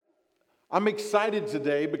I'm excited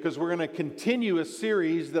today because we're going to continue a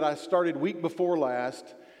series that I started week before last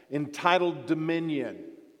entitled Dominion.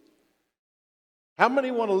 How many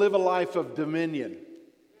want to live a life of dominion?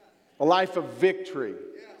 A life of victory?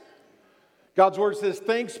 God's word says,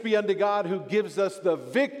 "Thanks be unto God who gives us the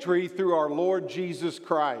victory through our Lord Jesus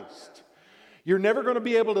Christ." You're never going to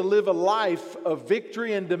be able to live a life of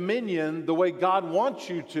victory and dominion the way God wants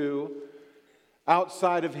you to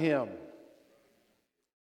outside of Him.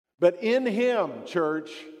 But in Him,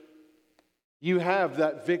 church, you have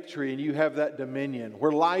that victory and you have that dominion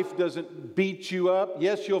where life doesn't beat you up.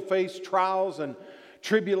 Yes, you'll face trials and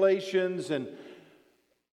tribulations and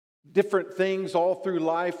different things all through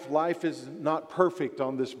life. Life is not perfect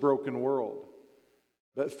on this broken world.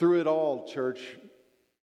 But through it all, church,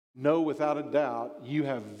 know without a doubt you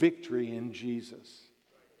have victory in Jesus.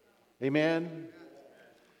 Amen?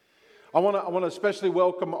 I want to especially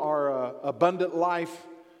welcome our Abundant Life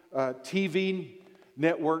TV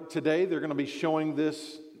network today. They're going to be showing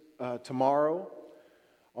this tomorrow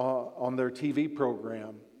on their TV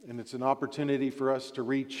program. And it's an opportunity for us to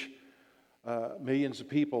reach millions of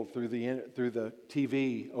people through the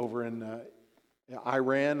TV over in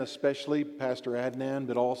Iran, especially Pastor Adnan,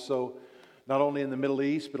 but also not only in the Middle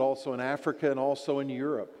East, but also in Africa and also in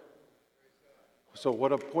Europe. So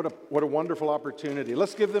what a wonderful opportunity.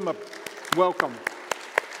 Let's give them a welcome.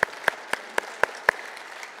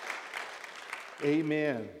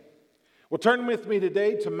 Amen. Well, turn with me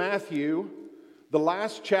today to Matthew, the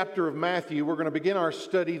last chapter of Matthew. We're going to begin our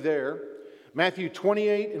study there. Matthew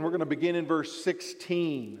 28, and we're going to begin in verse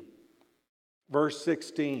 16. Verse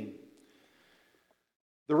 16.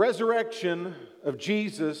 The resurrection of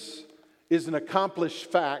Jesus is an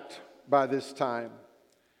accomplished fact by this time.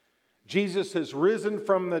 Jesus has risen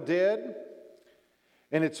from the dead,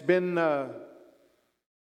 and it's been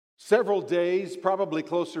several days, probably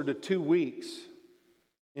closer to 2 weeks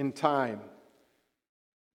in time.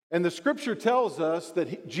 And the scripture tells us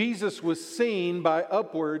that Jesus was seen by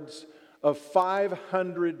upwards of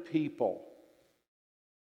 500 people.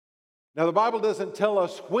 Now, the Bible doesn't tell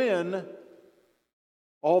us when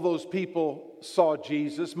all those people saw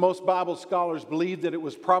Jesus. Most Bible scholars believe that it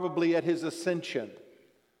was probably at His ascension.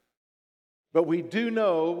 But we do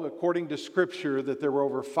know, according to Scripture, that there were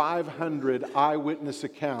over 500 eyewitness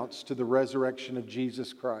accounts to the resurrection of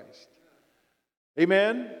Jesus Christ.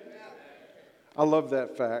 Amen? I love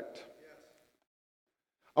that fact.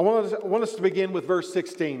 I want us to begin with verse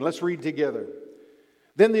 16. Let's read together.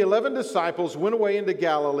 Then the 11 disciples went away into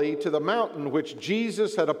Galilee to the mountain which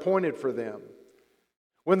Jesus had appointed for them.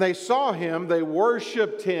 When they saw Him, they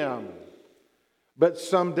worshiped Him, but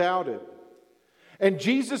some doubted. And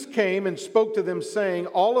Jesus came and spoke to them, saying,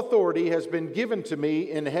 "All authority has been given to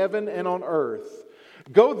me in heaven and on earth.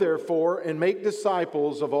 Go therefore and make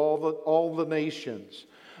disciples of all the nations,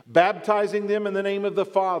 baptizing them in the name of the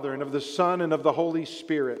Father and of the Son and of the Holy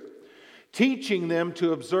Spirit, teaching them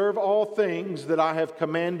to observe all things that I have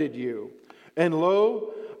commanded you. And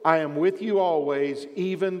lo, I am with you always,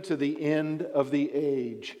 even to the end of the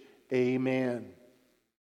age." Amen.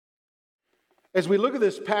 As we look at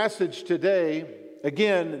this passage today,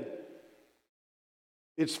 again,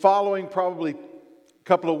 it's following probably a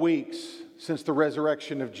couple of weeks since the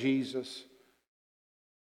resurrection of Jesus.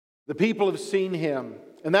 The people have seen Him.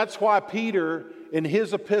 And that's why Peter, in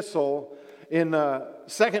his epistle, in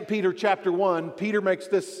 2 Peter chapter 1, Peter makes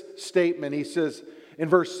this statement. He says in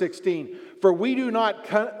verse 16, "For we do not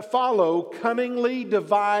follow cunningly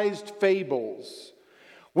devised fables,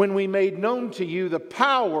 when we made known to you the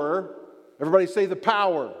power," everybody say the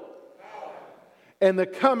power, "and the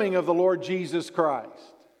coming of the Lord Jesus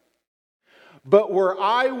Christ, but were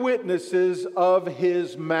eyewitnesses of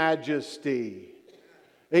His majesty."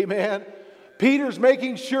 Amen. Peter's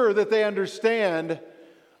making sure that they understand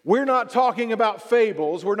we're not talking about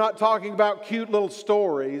fables. We're not talking about cute little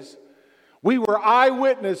stories. We were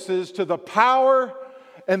eyewitnesses to the power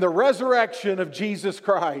and the resurrection of Jesus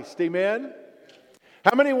Christ. Amen.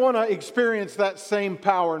 How many want to experience that same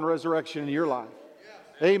power and resurrection in your life?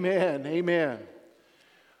 Amen. Amen.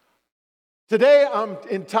 Today I'm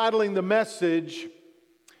entitling the message,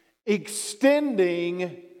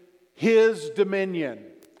 "Extending His Dominion."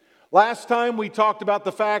 Last time we talked about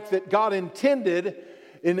the fact that God intended,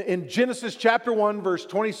 in Genesis chapter 1, verse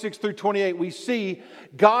 26 through 28, we see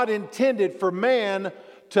God intended for man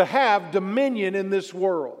to have dominion in this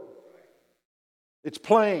world. It's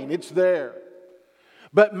plain, it's there.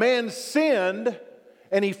 But man sinned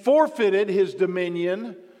and he forfeited his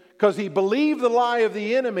dominion because he believed the lie of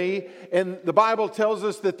the enemy. And the Bible tells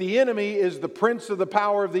us that the enemy is the prince of the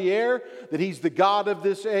power of the air, that he's the god of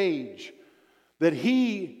this age, that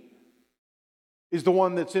he is the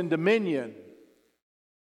one that's in dominion,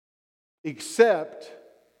 except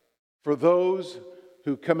for those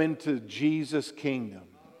who come into Jesus' kingdom.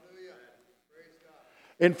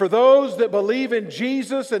 And for those that believe in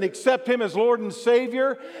Jesus and accept Him as Lord and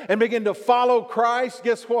Savior and begin to follow Christ,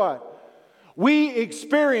 guess what? We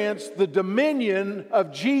experience the dominion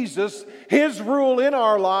of Jesus, His rule in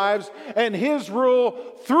our lives and His rule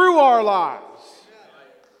through our lives.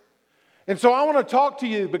 And so I want to talk to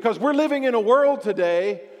you because we're living in a world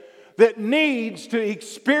today that needs to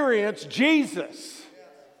experience Jesus.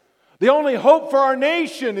 The only hope for our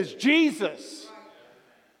nation is Jesus.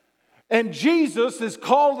 And Jesus is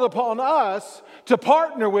called upon us to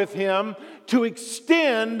partner with Him to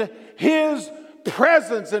extend His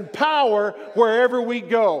presence and power wherever we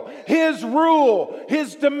go. His rule,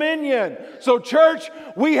 His dominion. So church,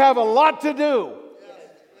 we have a lot to do.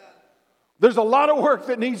 There's a lot of work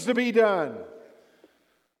that needs to be done.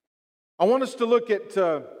 I want us to look at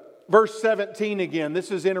verse 17 again.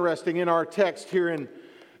 This is interesting in our text here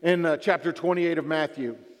in chapter 28 of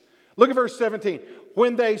Matthew. Look at verse 17.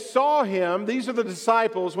 When they saw Him, these are the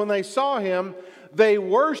disciples, when they saw Him, they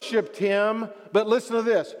worshiped Him, but listen to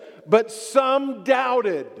this, but some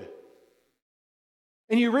doubted.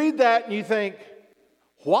 And you read that and you think,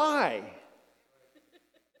 why?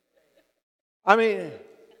 I mean,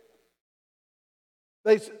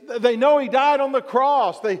 they know He died on the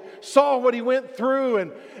cross. They saw what He went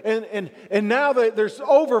through. And now there's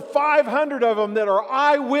over 500 of them that are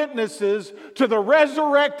eyewitnesses to the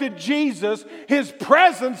resurrected Jesus. His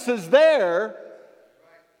presence is there.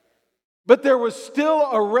 But there was still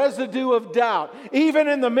a residue of doubt, even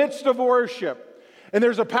in the midst of worship. And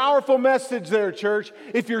there's a powerful message there, church.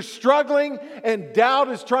 If you're struggling and doubt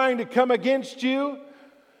is trying to come against you,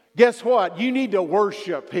 guess what? You need to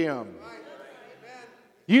worship Him.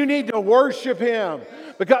 You need to worship Him.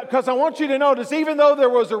 Because I want you to notice, even though there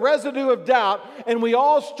was a residue of doubt, and we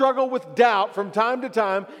all struggle with doubt from time to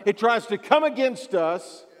time, it tries to come against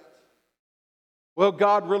us. Well,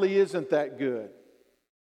 God really isn't that good.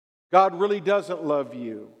 God really doesn't love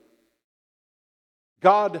you.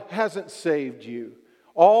 God hasn't saved you.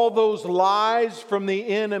 All those lies from the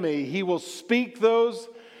enemy, He will speak those.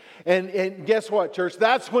 And guess what, church?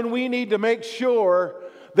 That's when we need to make sure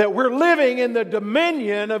that we're living in the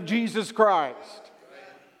dominion of Jesus Christ.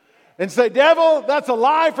 And say, devil, that's a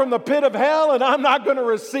lie from the pit of hell, and I'm not going to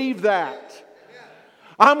receive that.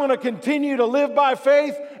 I'm going to continue to live by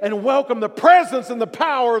faith and welcome the presence and the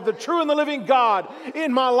power of the true and the living God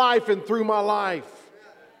in my life and through my life.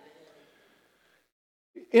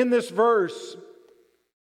 In this verse,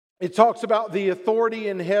 it talks about the authority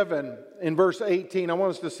in heaven. In verse 18, I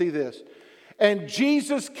want us to see this. And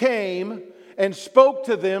Jesus came and spoke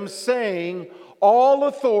to them, saying, all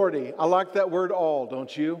authority. I like that word all,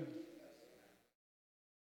 don't you?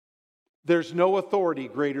 There's no authority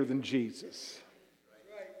greater than Jesus.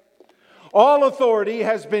 All authority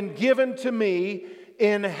has been given to me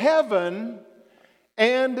in heaven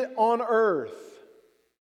and on earth.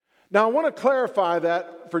 Now, I want to clarify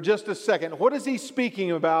that for just a second. What is he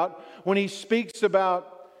speaking about when he speaks about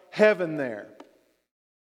heaven there?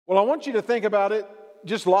 Well, I want you to think about it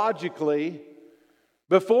just logically.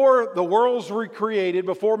 Before the worlds were created,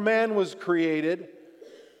 before man was created,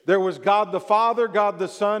 there was God the Father, God the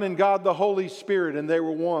Son, and God the Holy Spirit, and they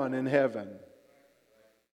were one in heaven.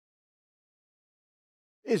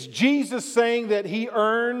 Is Jesus saying that He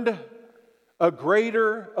earned a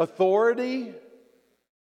greater authority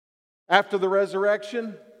after the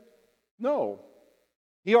resurrection? No.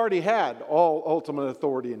 He already had all ultimate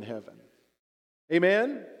authority in heaven.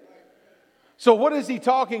 Amen? So what is he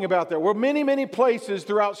talking about there? Well, many places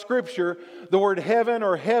throughout Scripture, the word heaven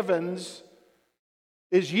or heavens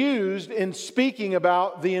is used in speaking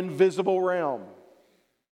about the invisible realm.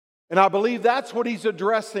 And I believe that's what he's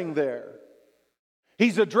addressing there.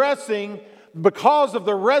 He's addressing, because of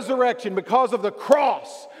the resurrection, because of the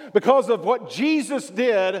cross, because of what Jesus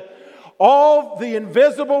did, all the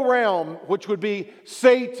invisible realm, which would be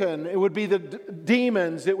Satan, it would be the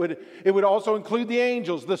demons, it would also include the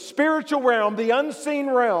angels, the spiritual realm, the unseen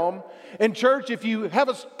realm. And church, if you have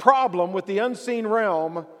a problem with the unseen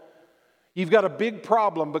realm, you've got a big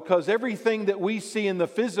problem, because everything that we see in the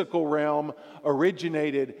physical realm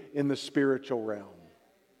originated in the spiritual realm.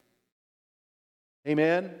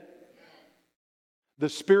 Amen? The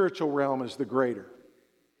spiritual realm is the greater.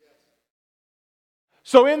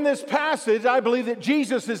 So in this passage, I believe that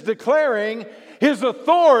Jesus is declaring His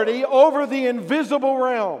authority over the invisible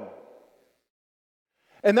realm.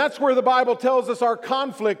 And that's where the Bible tells us our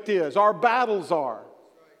conflict is, our battles are.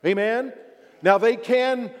 Amen? Now they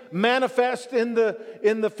can manifest in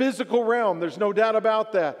the physical realm. There's no doubt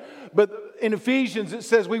about that. But in Ephesians it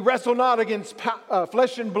says we wrestle not against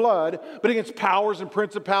flesh and blood, but against powers and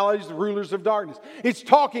principalities, the rulers of darkness. It's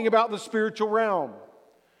talking about the spiritual realm.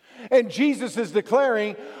 And Jesus is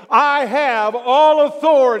declaring, I have all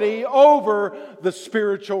authority over the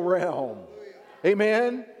spiritual realm.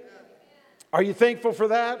 Amen? Are you thankful for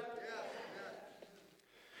that?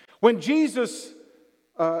 When Jesus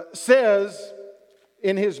says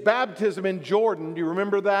in His baptism in Jordan, do you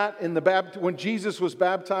remember that? When Jesus was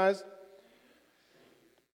baptized?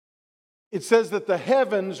 It says that the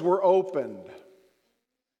heavens were opened.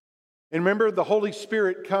 And remember, the Holy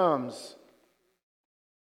Spirit comes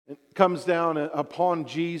down upon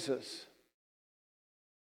Jesus.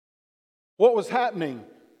 What was happening?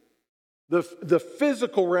 The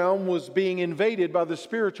physical realm was being invaded by the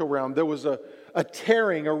spiritual realm. There was a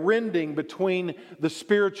tearing, a rending between the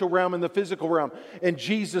spiritual realm and the physical realm. And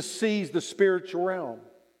Jesus sees the spiritual realm.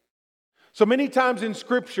 So many times in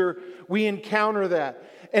Scripture, we encounter that.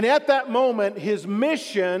 And at that moment, His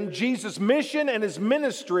mission, Jesus' mission and His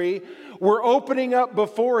ministry were opening up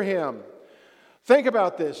before Him. Think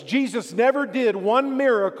about this. Jesus never did one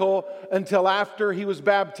miracle until after He was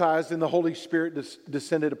baptized and the Holy Spirit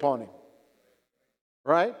descended upon Him.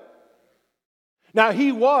 Right? Now,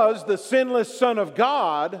 He was the sinless Son of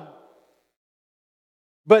God,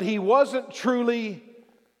 but He wasn't truly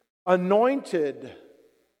anointed.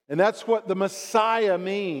 And that's what the Messiah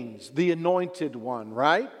means, the anointed one,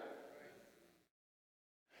 right?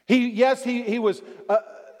 He was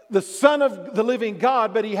the Son of the living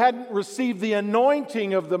God, but He hadn't received the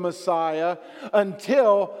anointing of the Messiah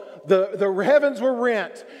until the heavens were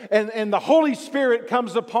rent and the Holy Spirit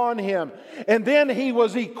comes upon Him. And then He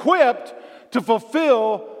was equipped to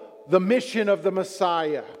fulfill the mission of the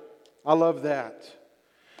Messiah. I love that.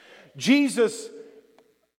 Jesus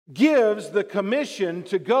gives the commission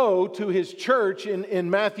to go to His church in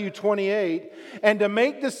Matthew 28 and to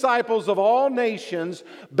make disciples of all nations,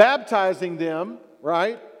 baptizing them,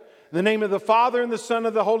 right? In the name of the Father and the Son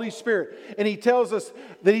and the Holy Spirit. And He tells us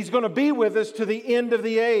that He's going to be with us to the end of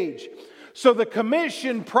the age. So the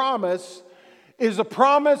commission promise is a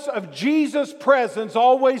promise of Jesus' presence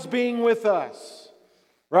always being with us.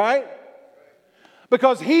 Right?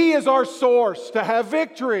 Because He is our source to have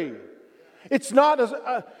victory. It's not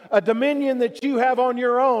a dominion that you have on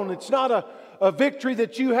your own. It's not a victory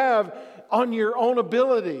that you have on your own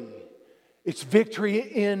ability. It's victory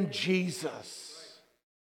in Jesus.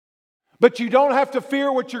 But you don't have to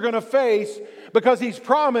fear what you're going to face because He's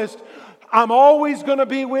promised, I'm always going to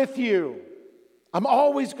be with you. I'm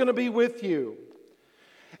always going to be with you.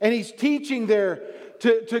 And He's teaching there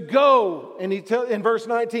to go. And in verse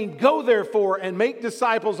 19, go therefore and make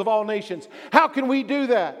disciples of all nations. How can we do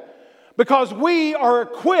that? Because we are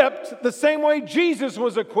equipped the same way Jesus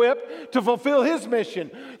was equipped to fulfill His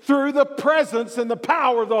mission through the presence and the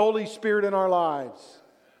power of the Holy Spirit in our lives.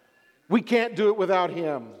 We can't do it without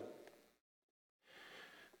Him.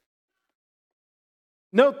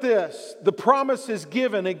 Note this, the promise is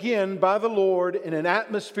given again by the Lord in an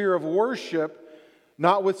atmosphere of worship,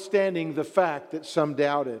 notwithstanding the fact that some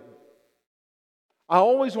doubted. I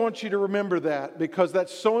always want you to remember that because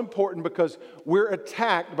that's so important, because we're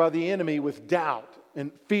attacked by the enemy with doubt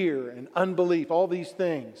and fear and unbelief, all these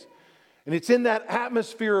things. And it's in that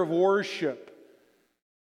atmosphere of worship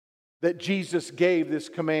that Jesus gave this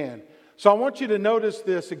command. So I want you to notice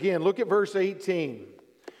this again. Look at verse 18.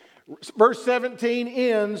 Verse 17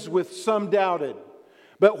 ends with some doubted.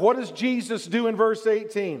 But what does Jesus do in verse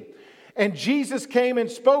 18? And Jesus came and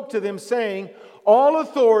spoke to them, saying, all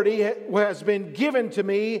authority has been given to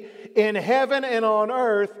me in heaven and on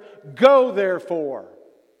earth. Go therefore.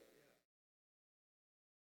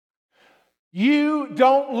 You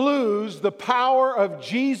don't lose the power of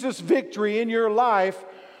Jesus' victory in your life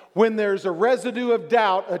when there's a residue of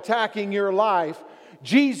doubt attacking your life.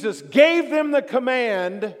 Jesus gave them the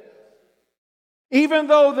command. Even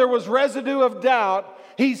though there was residue of doubt,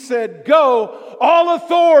 He said, go, all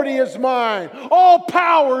authority is mine, all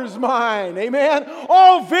power is mine, amen?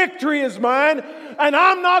 All victory is mine, and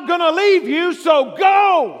I'm not going to leave you, so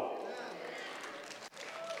go!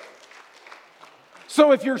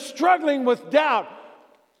 So if you're struggling with doubt,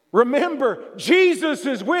 remember, Jesus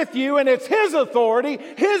is with you, and it's His authority,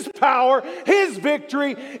 His power, His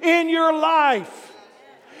victory in your life.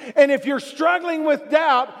 And if you're struggling with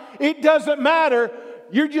doubt, it doesn't matter.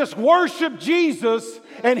 You just worship Jesus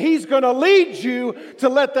and He's going to lead you to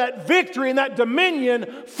let that victory and that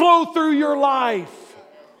dominion flow through your life.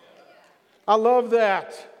 I love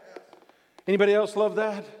that. Anybody else love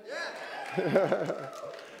that?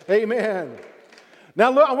 Amen. Now,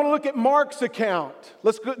 look, I want to look at Mark's account.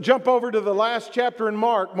 Let's jump over to the last chapter in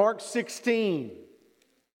Mark, Mark 16.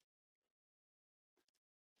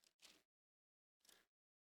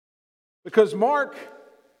 Because Mark,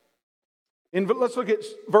 let's look at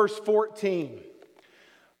verse 14.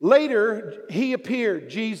 Later, he appeared,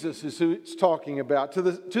 Jesus is who it's talking about, to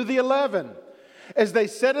the 11, as they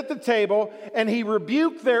sat at the table, and he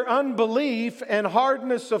rebuked their unbelief and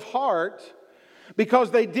hardness of heart,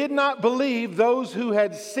 because they did not believe those who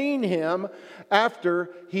had seen him after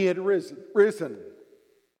he had risen.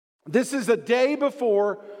 This is a day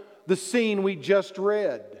before the scene we just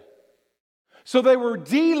read. So they were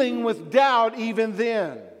dealing with doubt even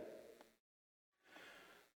then.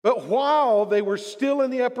 But while they were still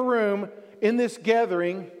in the upper room in this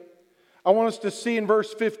gathering, I want us to see in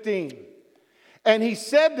verse 15. And he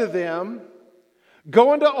said to them,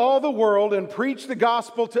 "Go into all the world and preach the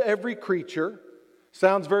gospel to every creature."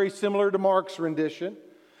 Sounds very similar to Mark's rendition.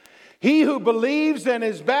 "He who believes and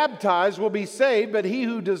is baptized will be saved, but he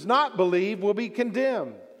who does not believe will be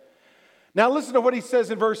condemned." Now listen to what he says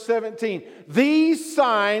in verse 17. "These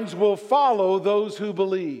signs will follow those who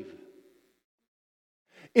believe.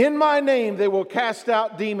 In my name they will cast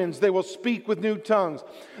out demons. They will speak with new tongues.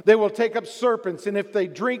 They will take up serpents. And if they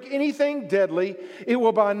drink anything deadly, it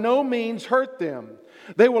will by no means hurt them.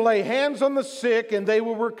 They will lay hands on the sick and they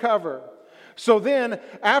will recover." So then,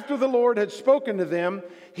 after the Lord had spoken to them,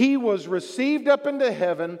 he was received up into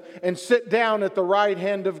heaven and sat down at the right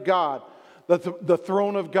hand of God, the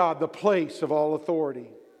throne of God, the place of all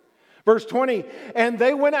authority. Verse 20, "And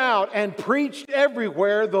they went out and preached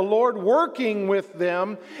everywhere, the Lord working with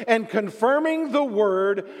them and confirming the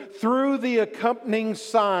word through the accompanying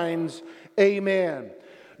signs. Amen."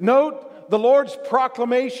 Note the Lord's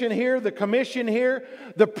proclamation here, the commission here.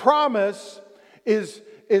 The promise is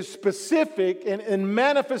specific, and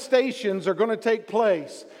manifestations are going to take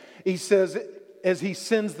place, he says, as he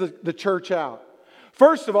sends the church out.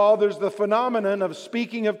 First of all, there's the phenomenon of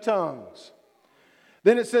speaking of tongues.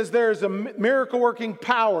 Then it says there is a miracle-working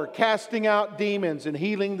power, casting out demons and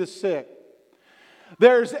healing the sick.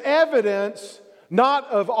 There's evidence not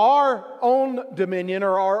of our own dominion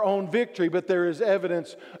or our own victory, but there is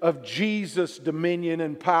evidence of Jesus' dominion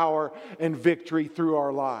and power and victory through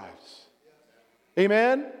our lives.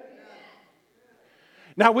 Amen?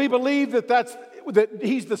 Now we believe that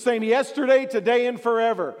He's the same yesterday, today, and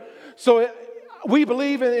forever. So we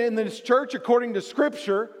believe in this church, according to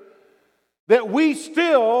Scripture, that we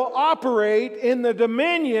still operate in the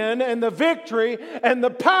dominion and the victory and the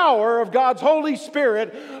power of God's Holy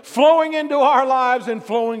Spirit flowing into our lives and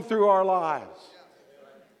flowing through our lives.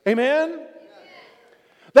 Amen?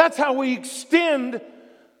 That's how we extend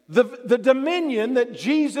the dominion that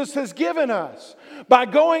Jesus has given us, by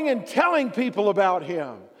going and telling people about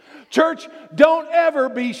Him. Church, don't ever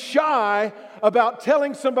be shy about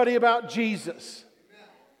telling somebody about Jesus.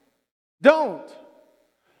 Don't.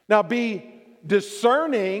 Now be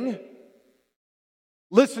discerning.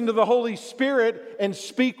 Listen to the Holy Spirit and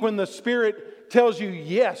speak when the Spirit tells you,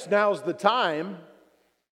 yes, now's the time.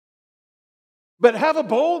 But have a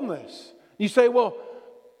boldness. You say, well,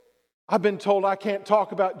 I've been told I can't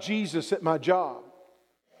talk about Jesus at my job.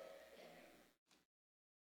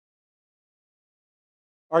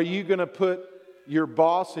 Are you going to put your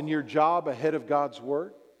boss and your job ahead of God's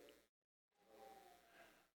Word?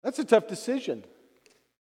 That's a tough decision.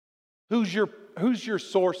 Who's your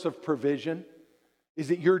source of provision?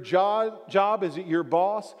 Is it your job? Is it your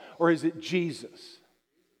boss? Or is it Jesus?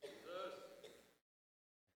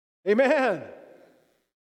 Amen.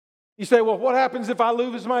 You say, well, what happens if I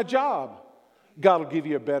lose my job? God will give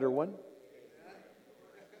you a better one.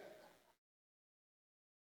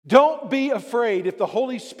 Don't be afraid if the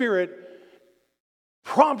Holy Spirit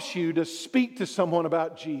prompts you to speak to someone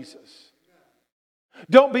about Jesus.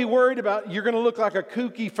 Don't be worried about you're going to look like a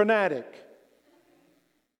kooky fanatic.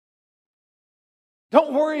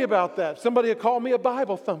 Don't worry about that. Somebody will call me a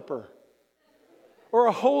Bible thumper or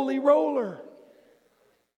a holy roller.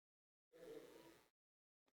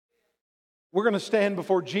 We're going to stand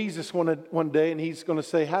before Jesus one day, and He's going to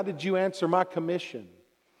say, how did you answer my commission?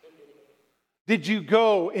 Did you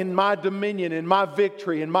go in my dominion, in my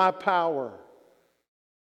victory, in my power?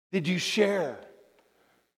 Did you share?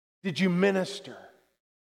 Did you minister?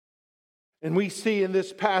 And we see in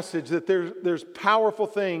this passage that there's powerful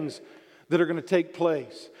things that are going to take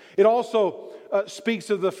place. It also speaks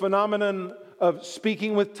of the phenomenon of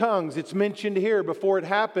speaking with tongues. It's mentioned here before it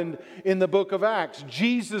happened in the book of Acts.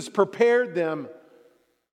 Jesus prepared them.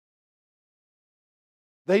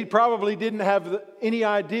 They probably didn't have any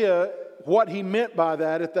idea what He meant by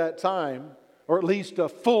that at that time, or at least a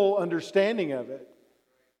full understanding of it.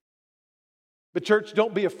 But church,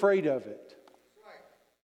 don't be afraid of it.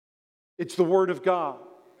 It's the Word of God.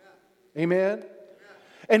 Amen?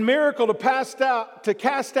 And miracle to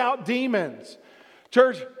cast out demons.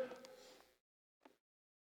 Church,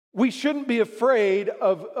 we shouldn't be afraid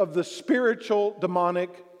of the spiritual demonic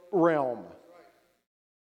realm.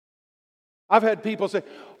 I've had people say,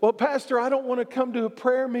 well, Pastor, I don't want to come to a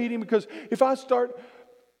prayer meeting because if I start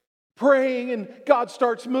praying and God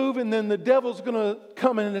starts moving, then the devil's going to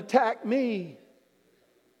come and attack me.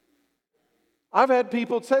 I've had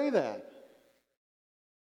people say that.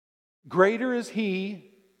 Greater is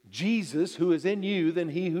He, Jesus, who is in you than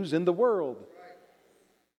he who's in the world.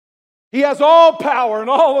 He has all power and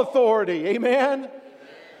all authority. Amen?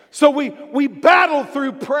 So we battle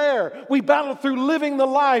through prayer. We battle through living the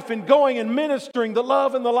life and going and ministering the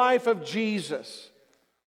love and the life of Jesus.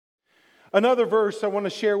 Another verse I want to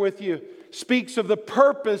share with you speaks of the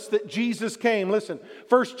purpose that Jesus came. Listen,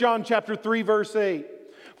 1 John chapter 3, verse 8.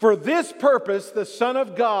 For this purpose the Son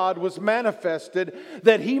of God was manifested,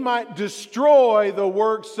 that He might destroy the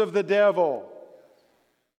works of the devil.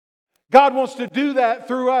 God wants to do that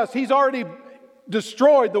through us. He's already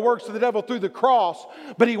destroyed the works of the devil through the cross,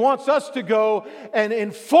 but He wants us to go and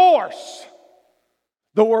enforce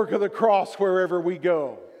the work of the cross wherever we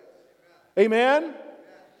go. Amen?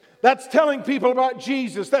 That's telling people about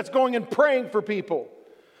Jesus. That's going and praying for people,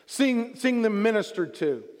 seeing them ministered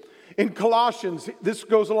to. In Colossians, this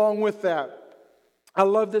goes along with that. I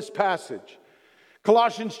love this passage.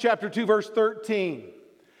 Colossians chapter 2, verse 13.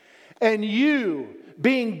 And you,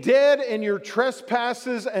 being dead in your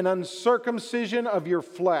trespasses and uncircumcision of your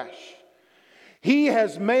flesh, He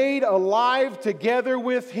has made alive together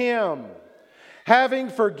with Him, having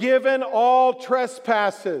forgiven all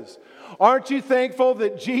trespasses. Aren't you thankful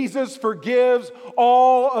that Jesus forgives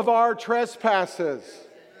all of our trespasses?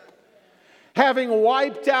 Having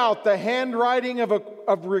wiped out the handwriting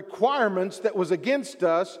of requirements that was against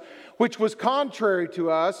us, which was contrary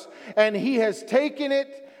to us, and He has taken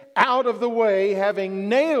it out of the way, having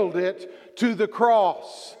nailed it to the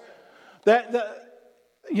cross.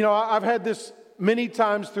 I've had this many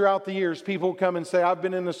times throughout the years. People come and say, I've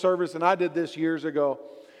been in the service, and I did this years ago.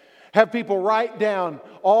 Have people write down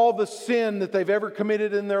all the sin that they've ever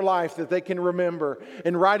committed in their life that they can remember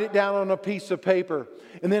and write it down on a piece of paper.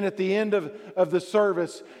 And then at the end of the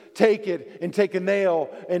service, take it and take a nail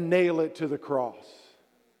and nail it to the cross.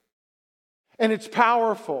 And it's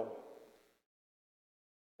powerful.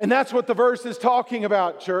 And that's what the verse is talking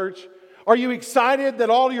about, church. Are you excited that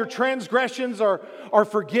all your transgressions are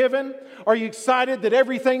forgiven? Are you excited that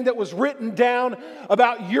everything that was written down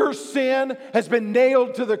about your sin has been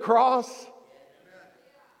nailed to the cross?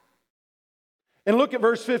 And look at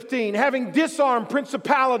verse 15. Having disarmed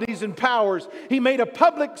principalities and powers, He made a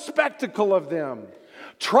public spectacle of them,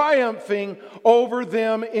 triumphing over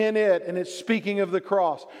them in it. And it's speaking of the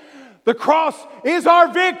cross. The cross is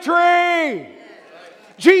our victory.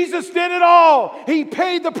 Jesus did it all. He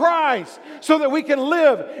paid the price so that we can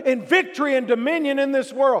live in victory and dominion in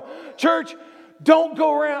this world. Church, don't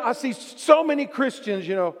go around. I see so many Christians,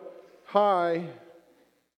 hi,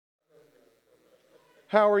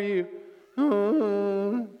 how are you?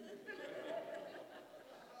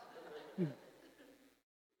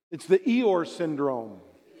 It's the Eeyore syndrome.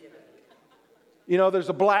 There's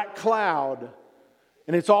a black cloud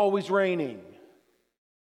and it's always raining.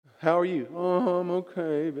 How are you? Oh, I'm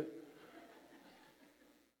okay. But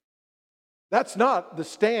that's not the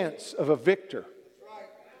stance of a victor.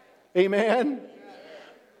 Amen?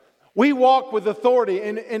 We walk with authority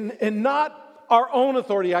and not our own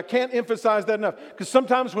authority. I can't emphasize that enough. Because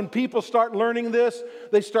sometimes when people start learning this,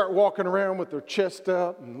 they start walking around with their chest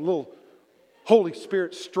out and a little Holy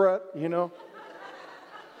Spirit strut,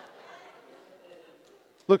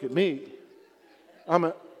 Look at me.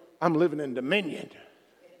 I'm living in dominion.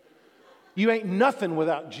 You ain't nothing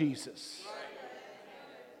without Jesus.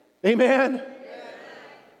 Amen?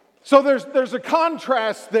 So there's a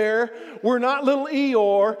contrast there. We're not little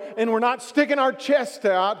Eeyore, and we're not sticking our chest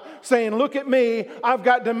out saying, look at me, I've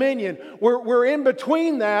got dominion. We're in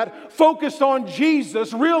between that, focused on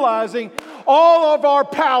Jesus, realizing all of our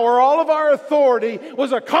power, all of our authority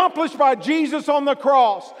was accomplished by Jesus on the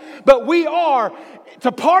cross. But we are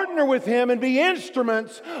to partner with Him and be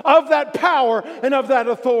instruments of that power and of that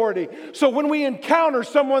authority. So when we encounter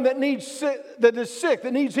someone that is sick,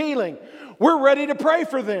 that needs healing, we're ready to pray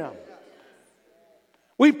for them.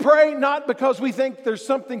 We pray not because we think there's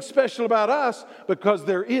something special about us, because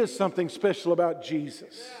there is something special about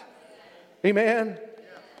Jesus. Amen?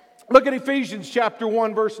 Look at Ephesians chapter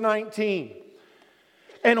 1, verse 19.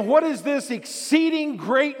 And what is this exceeding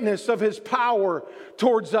greatness of His power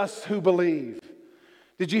towards us who believe?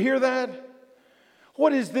 Did you hear that?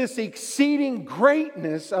 What is this exceeding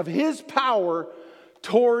greatness of His power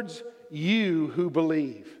towards you who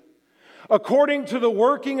believe? According to the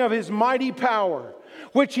working of His mighty power,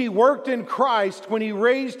 which He worked in Christ when He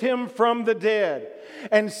raised Him from the dead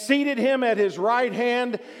and seated Him at His right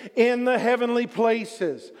hand in the heavenly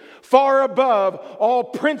places, far above all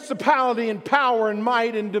principality and power and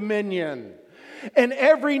might and dominion, and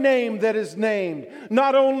every name that is named,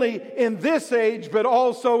 not only in this age, but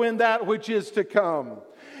also in that which is to come.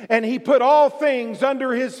 And He put all things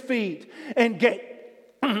under His feet and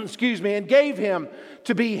gave Him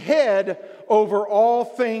to be head over all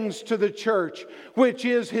things to the church, which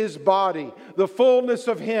is His body, the fullness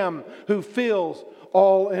of Him who fills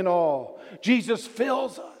all in all. Jesus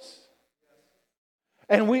fills us.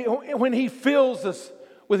 And when He fills us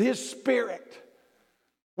with His Spirit,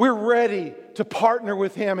 we're ready to partner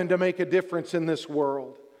with Him and to make a difference in this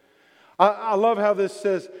world. I love how this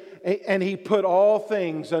says, and He put all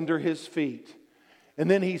things under His feet. And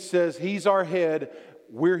then He says, He's our head,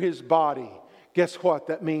 we're His body. Guess what?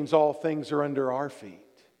 That means all things are under our feet.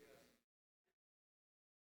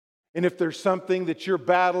 And if there's something that you're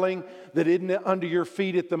battling that isn't under your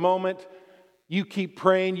feet at the moment, you keep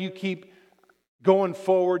praying, you keep going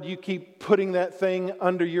forward, you keep putting that thing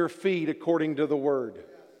under your feet according to the Word.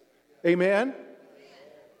 Amen?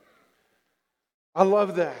 I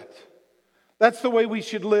love that. That's the way we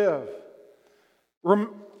should live.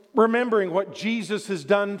 Remembering what Jesus has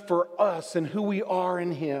done for us and who we are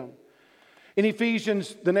in Him. In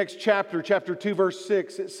Ephesians, the next chapter 2, verse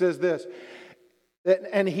 6, it says this,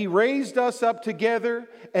 and He raised us up together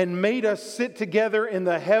and made us sit together in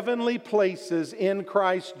the heavenly places in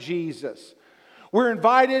Christ Jesus. We're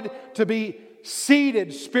invited to be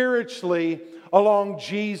seated spiritually along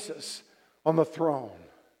Jesus on the throne.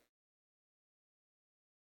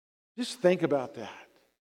 Just think about that.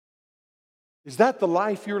 Is that the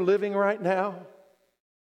life you're living right now?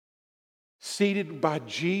 Seated by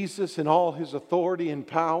Jesus in all His authority and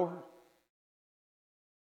power?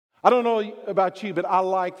 I don't know about you, but I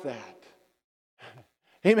like that.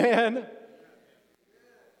 Amen?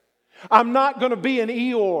 I'm not going to be an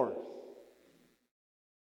Eeyore.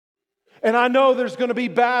 And I know there's going to be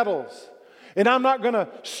battles. And I'm not going to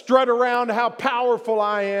strut around how powerful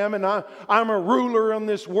I am and I'm a ruler in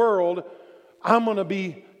this world. I'm going to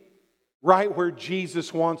be right where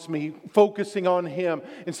Jesus wants me, focusing on Him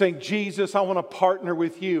and saying, Jesus, I want to partner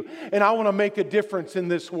with You and I want to make a difference in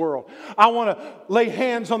this world. I want to lay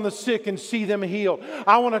hands on the sick and see them healed.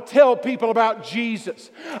 I want to tell people about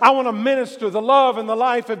Jesus. I want to minister the love and the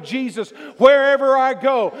life of Jesus wherever I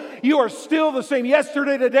go. You are still the same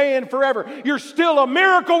yesterday, today, and forever. You're still a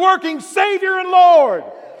miracle-working Savior and Lord.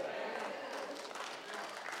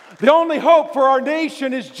 The only hope for our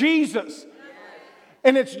nation is Jesus.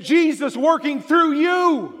 And it's Jesus working through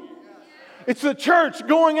you. It's the church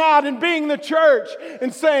going out and being the church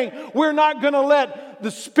and saying, we're not going to let the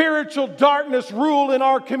spiritual darkness rule in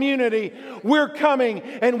our community. We're coming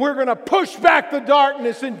and we're going to push back the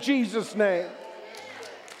darkness in Jesus' name.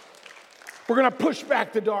 We're going to push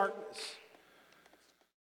back the darkness.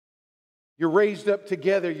 You're raised up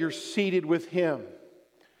together. You're seated with Him.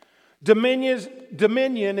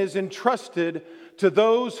 Dominion is entrusted to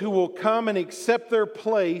those who will come and accept their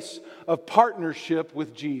place of partnership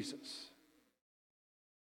with Jesus.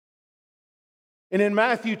 And in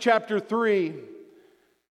Matthew chapter 3,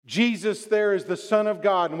 Jesus there is the Son of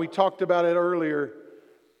God, and we talked about it earlier,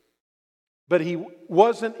 but He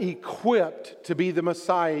wasn't equipped to be the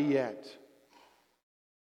Messiah yet.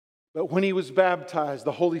 But when He was baptized,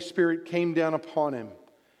 the Holy Spirit came down upon Him,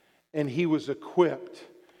 and He was equipped.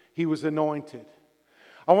 He was anointed.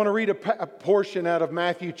 I want to read a portion out of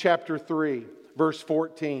Matthew chapter 3, verse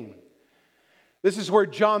 14. This is where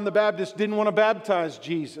John the Baptist didn't want to baptize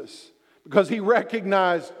Jesus because he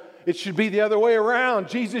recognized it should be the other way around.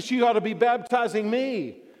 Jesus, you ought to be baptizing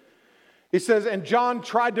me. He says, and John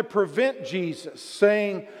tried to prevent Jesus,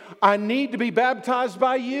 saying, I need to be baptized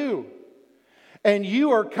by you, and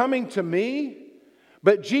you are coming to me?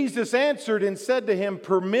 But Jesus answered and said to him,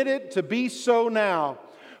 permit it to be so now.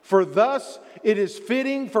 For thus it is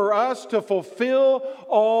fitting for us to fulfill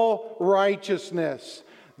all righteousness.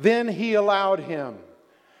 Then He allowed him.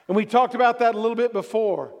 And we talked about that a little bit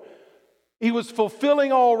before. He was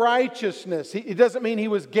fulfilling all righteousness. It doesn't mean he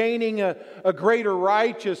was gaining a greater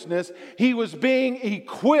righteousness. He was being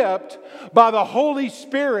equipped by the Holy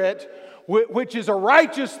Spirit, which is a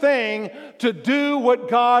righteous thing, to do what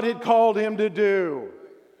God had called him to do.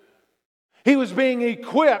 He was being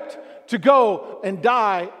equipped to go and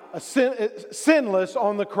die sinless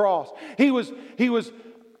on the cross. He was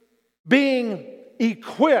being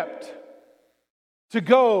equipped to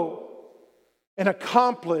go and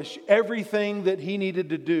accomplish everything that He needed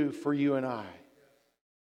to do for you and I.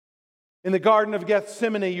 In the Garden of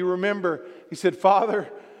Gethsemane, you remember, He said,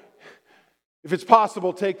 Father, if it's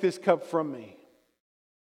possible, take this cup from me.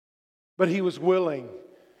 But He was willing,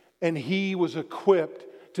 and He was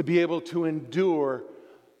equipped to be able to endure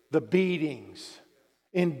the beatings,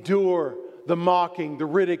 endure the mocking, the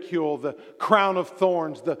ridicule, the crown of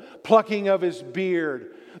thorns, the plucking of His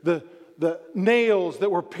beard, the nails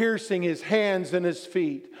that were piercing His hands and His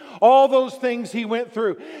feet. All those things He went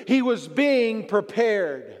through. He was being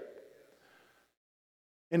prepared.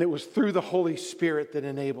 And it was through the Holy Spirit that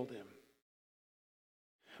enabled Him.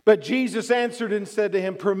 But Jesus answered and said to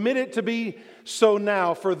him, permit it to be so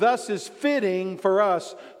now, for thus is fitting for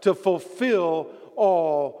us to fulfill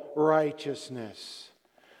all righteousness.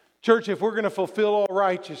 Church, if we're going to fulfill all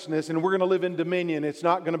righteousness and we're going to live in dominion, it's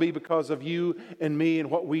not going to be because of you and me and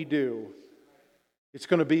what we do. It's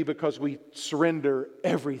going to be because we surrender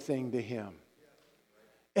everything to Him.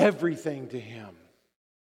 Everything to Him.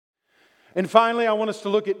 And finally, I want us to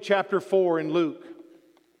look at chapter 4 in Luke.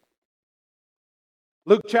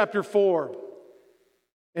 Luke chapter 4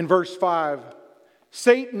 and verse 5.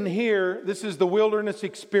 Satan here, this is the wilderness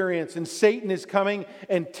experience, and Satan is coming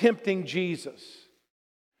and tempting Jesus.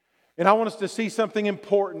 And I want us to see something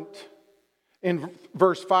important in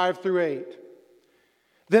verse 5 through 8.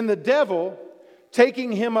 Then the devil,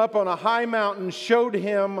 taking him up on a high mountain, showed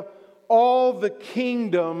him all the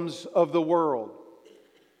kingdoms of the world.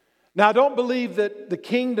 Now, I don't believe that the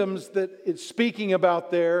kingdoms that it's speaking about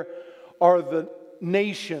there are the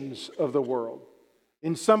nations of the world.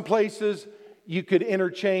 In some places, you could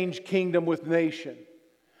interchange kingdom with nation.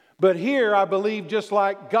 But here, I believe, just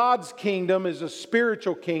like God's kingdom is a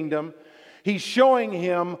spiritual kingdom, He's showing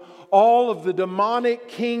him all of the demonic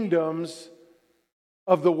kingdoms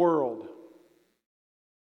of the world.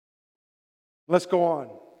 Let's go on.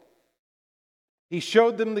 He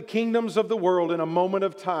showed them the kingdoms of the world in a moment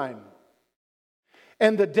of time.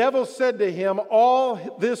 And the devil said to him,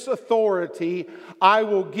 all this authority I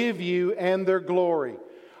will give you and their glory.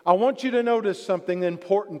 I want you to notice something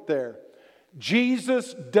important there.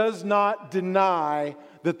 Jesus does not deny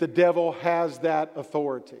that the devil has that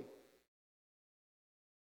authority.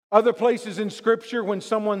 Other places in Scripture, when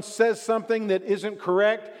someone says something that isn't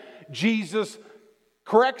correct, Jesus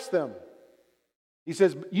corrects them. He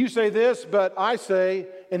says, you say this, but I say,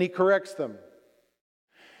 and He corrects them.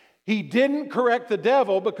 He didn't correct the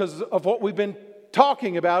devil because of what we've been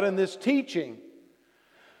talking about in this teaching.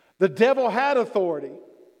 The devil had authority.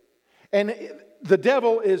 And the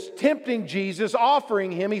devil is tempting Jesus,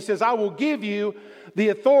 offering Him. He says, I will give you the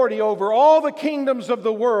authority over all the kingdoms of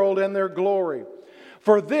the world and their glory.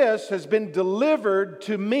 For this has been delivered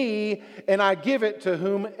to me, and I give it to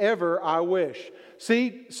whomever I wish.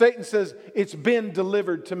 See, Satan says, it's been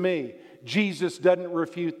delivered to me. Jesus doesn't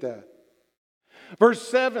refute that. Verse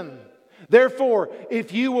 7, therefore,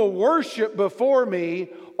 if you will worship before me,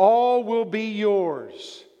 all will be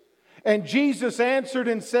yours. And Jesus answered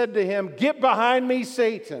and said to him, get behind me,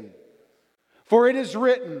 Satan, for it is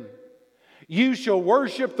written, you shall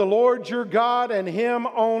worship the Lord your God, and Him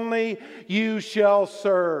only you shall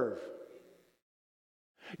serve.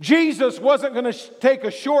 Jesus wasn't going to take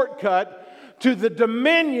a shortcut to the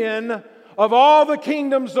dominion of all the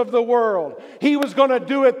kingdoms of the world. He was going to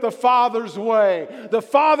do it the Father's way. The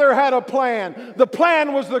Father had a plan. The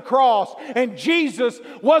plan was the cross. And Jesus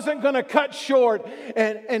wasn't going to cut short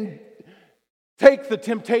and take the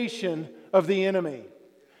temptation of the enemy.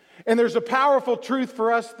 And there's a powerful truth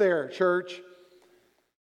for us there, church.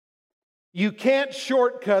 You can't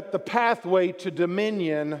shortcut the pathway to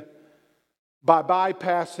dominion by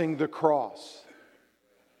bypassing the cross.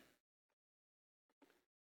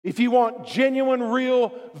 If you want genuine,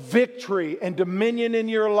 real victory and dominion in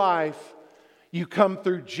your life, you come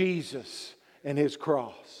through Jesus and His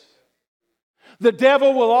cross. The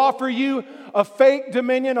devil will offer you a fake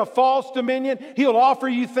dominion, a false dominion. He'll offer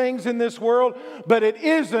you things in this world, but it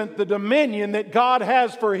isn't the dominion that God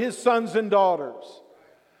has for His sons and daughters.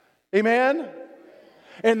 Amen?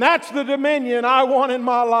 And that's the dominion I want in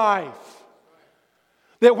my life.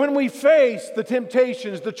 That when we face the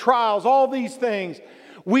temptations, the trials, all these things,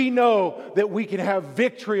 we know that we can have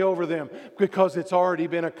victory over them because it's already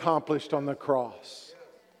been accomplished on the cross.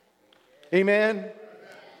 Amen?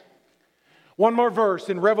 One more verse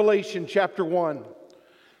in Revelation chapter 1,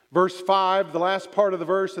 verse 5, the last part of the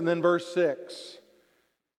verse, and then verse 6.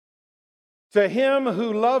 To Him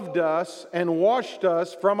who loved us and washed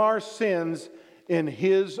us from our sins in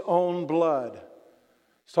His own blood.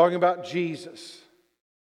 It's talking about Jesus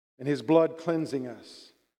and His blood cleansing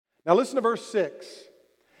us. Now listen to verse 6.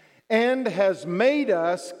 And has made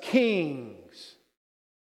us kings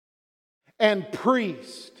and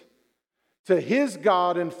priests to His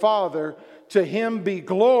God and Father. To Him be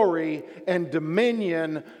glory and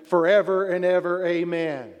dominion forever and ever.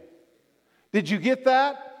 Amen. Did you get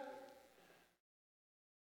that?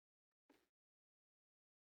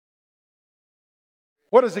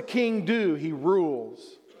 What does a king do? He rules.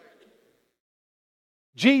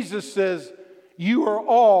 Jesus says, you are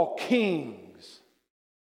all kings.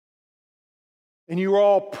 And you are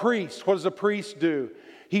all priests. What does a priest do?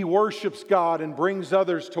 He worships God and brings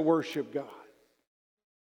others to worship God.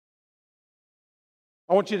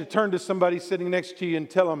 I want you to turn to somebody sitting next to you and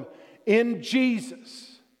tell them, in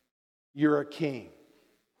Jesus, you're a king.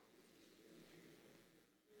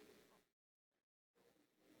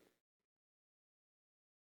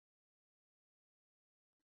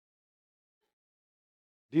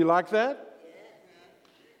 Do you like that?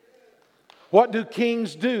 What do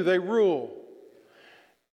kings do? They rule.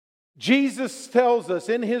 Jesus tells us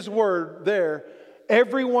in His Word there,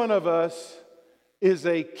 every one of us is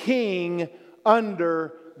a king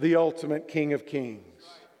under the ultimate King of Kings.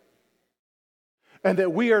 And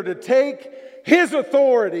that we are to take His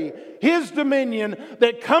authority, His dominion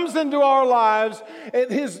that comes into our lives,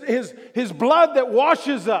 His blood that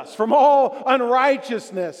washes us from all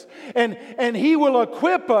unrighteousness. And He will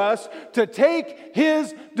equip us to take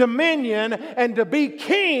His dominion and to be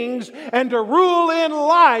kings and to rule in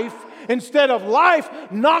life instead of life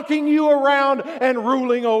knocking you around and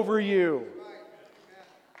ruling over you.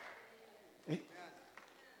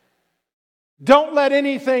 Don't let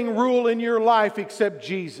anything rule in your life except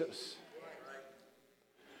Jesus.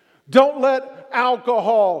 Don't let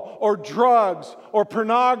alcohol or drugs or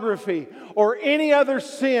pornography or any other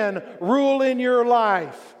sin rule in your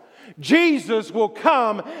life. Jesus will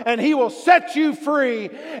come and He will set you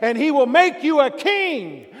free and He will make you a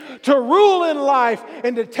king to rule in life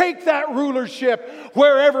and to take that rulership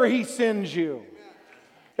wherever He sends you.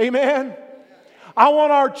 Amen. I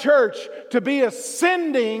want our church to be a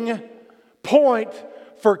sending point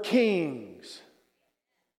for kings.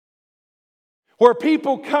 Where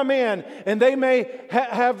people come in and they may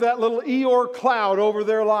have that little Eeyore cloud over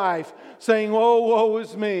their life saying, oh, woe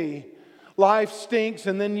is me. Life stinks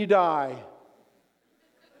and then you die.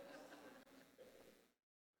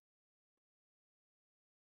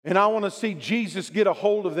 And I want to see Jesus get a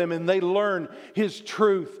hold of them and they learn His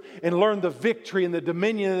truth and learn the victory and the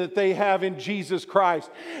dominion that they have in Jesus Christ.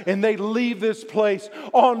 And they leave this place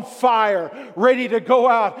on fire, ready to go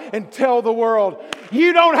out and tell the world,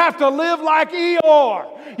 you don't have to live like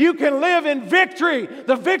Eeyore. You can live in victory,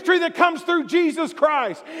 the victory that comes through Jesus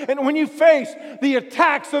Christ. And when you face the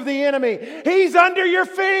attacks of the enemy, He's under your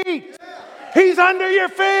feet. He's under your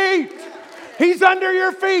feet. He's under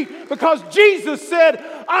your feet because Jesus said,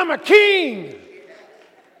 I'm a king.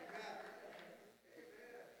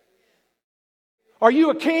 Are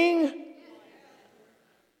you a king?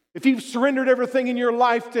 If you've surrendered everything in your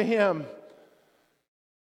life to Him,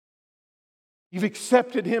 you've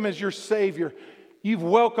accepted Him as your Savior, you've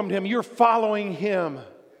welcomed Him, you're following Him.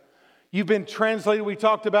 You've been translated, we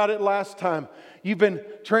talked about it last time. You've been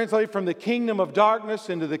translated from the kingdom of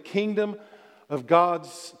darkness into the kingdom of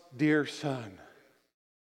God's dear Son.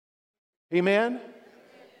 Amen?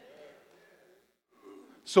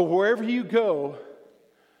 So wherever you go,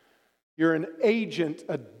 you're an agent,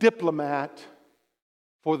 a diplomat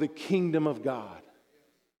for the kingdom of God.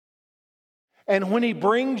 And when He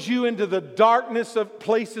brings you into the darkness of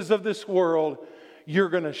places of this world, you're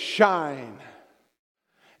going to shine.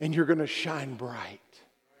 And you're going to shine bright.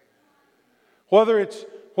 Whether it's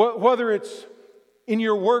in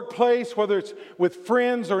your workplace, whether it's with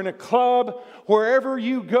friends or in a club, wherever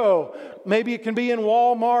you go, maybe it can be in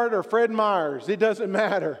Walmart or Fred Meyer's, it doesn't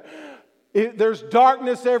matter. There's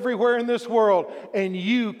darkness everywhere in this world, and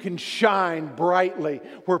you can shine brightly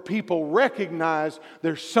where people recognize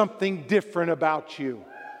there's something different about you.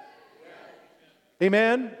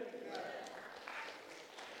 Amen?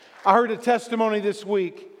 I heard a testimony this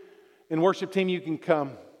week, and worship team, you can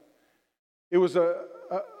come. It was a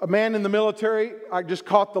man in the military. I just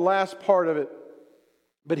caught the last part of it.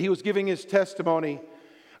 But he was giving his testimony.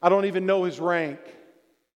 I don't even know his rank.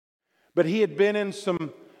 But he had been in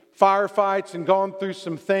some firefights and gone through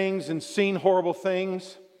some things and seen horrible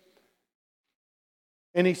things.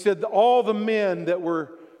 And he said all the men that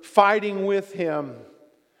were fighting with him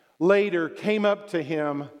later came up to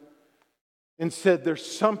him and said, "There's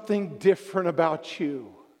something different about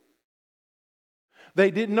you."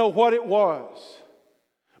 They didn't know what it was,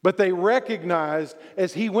 but they recognized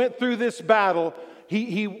as he went through this battle,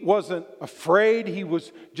 he wasn't afraid. He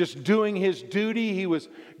was just doing his duty. He was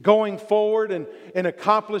going forward and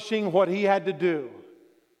accomplishing what he had to do.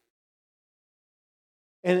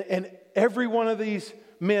 And every one of these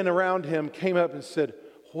men around him came up and said,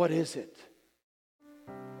 "What is it?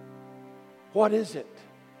 What is it?"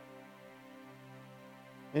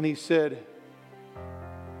 And he said,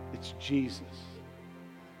 "It's Jesus."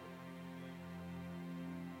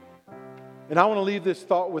 And I want to leave this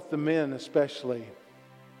thought with the men especially.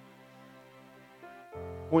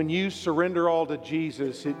 When you surrender all to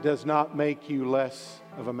Jesus, it does not make you less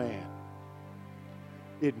of a man.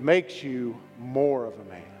 It makes you more of a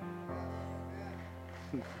man.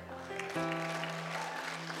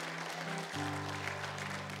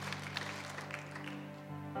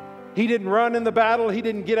 He didn't run in the battle. He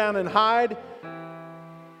didn't get out and hide.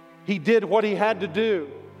 He did what he had to do.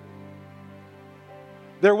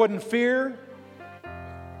 There wasn't fear,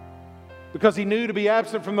 because he knew to be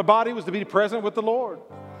absent from the body was to be present with the Lord.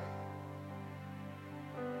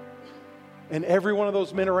 And every one of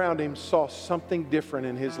those men around him saw something different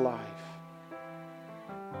in his life.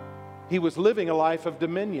 He was living a life of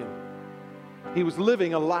dominion. He was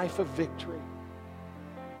living a life of victory.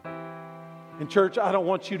 And church, I don't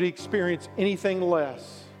want you to experience anything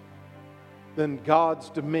less than God's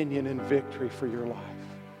dominion and victory for your life.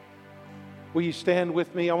 Will you stand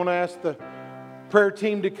with me? I want to ask the prayer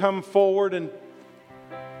team to come forward, and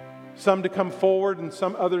some to come forward and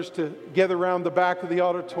some others to gather around the back of the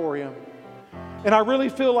auditorium. And I really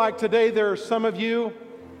feel like today there are some of you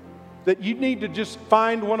that you need to just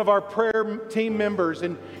find one of our prayer team members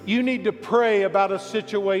and you need to pray about a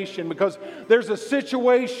situation, because there's a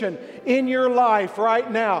situation in your life right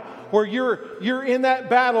now where you're in that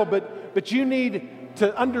battle, but you need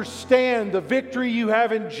to understand the victory you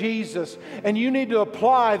have in Jesus, and you need to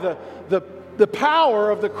apply the power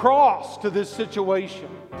of the cross to this situation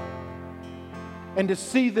and to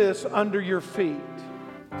see this under your feet.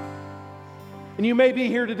 And you may be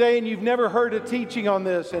here today and you've never heard a teaching on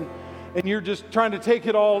this, and you're just trying to take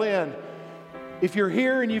it all in. If you're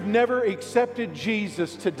here and you've never accepted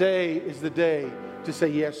Jesus, today is the day to say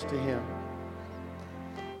yes to Him.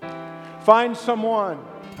 Find someone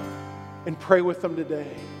and pray with them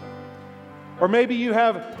today. Or maybe you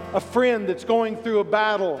have a friend that's going through a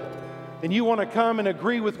battle and you want to come and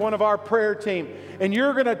agree with one of our prayer team, and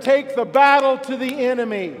you're going to take the battle to the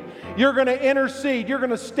enemy. You're going to intercede. You're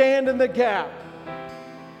going to stand in the gap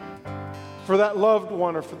for that loved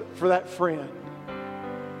one or for that friend.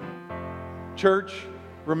 Church,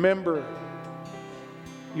 remember,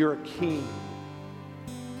 you're a king.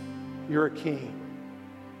 You're a king.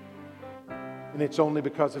 And it's only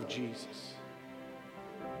because of Jesus.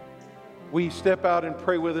 Will you step out and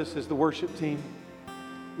pray with us as the worship team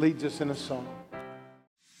leads us in a song?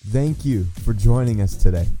 Thank you for joining us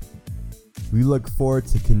today. We look forward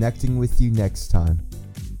to connecting with you next time.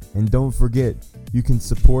 And don't forget, you can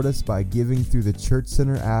support us by giving through the Church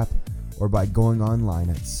Center app or by going online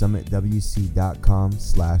at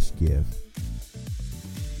summitwc.com/give.